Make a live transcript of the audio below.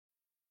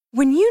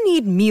When you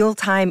need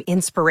mealtime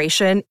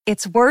inspiration,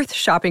 it's worth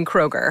shopping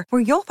Kroger,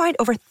 where you'll find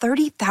over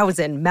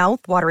 30,000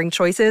 mouth-watering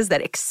choices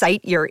that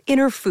excite your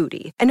inner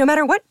foodie. And no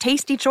matter what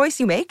tasty choice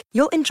you make,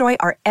 you'll enjoy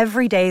our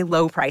everyday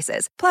low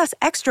prices, plus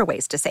extra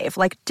ways to save,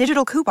 like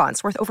digital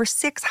coupons worth over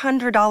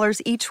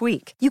 $600 each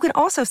week. You can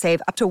also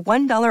save up to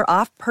 $1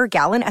 off per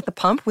gallon at the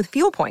pump with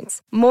fuel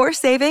points. More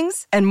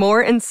savings and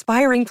more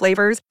inspiring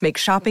flavors make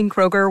shopping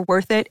Kroger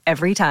worth it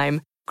every time.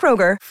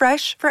 Kroger,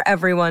 fresh for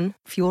everyone.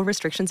 Fuel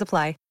restrictions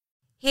apply.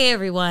 Hey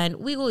everyone,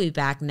 we will be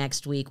back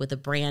next week with a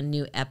brand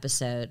new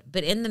episode.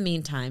 But in the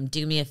meantime,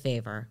 do me a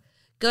favor.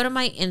 Go to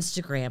my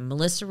Instagram,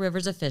 Melissa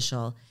Rivers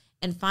Official,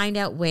 and find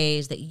out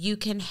ways that you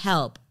can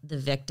help the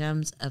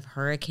victims of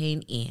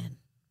Hurricane Ian.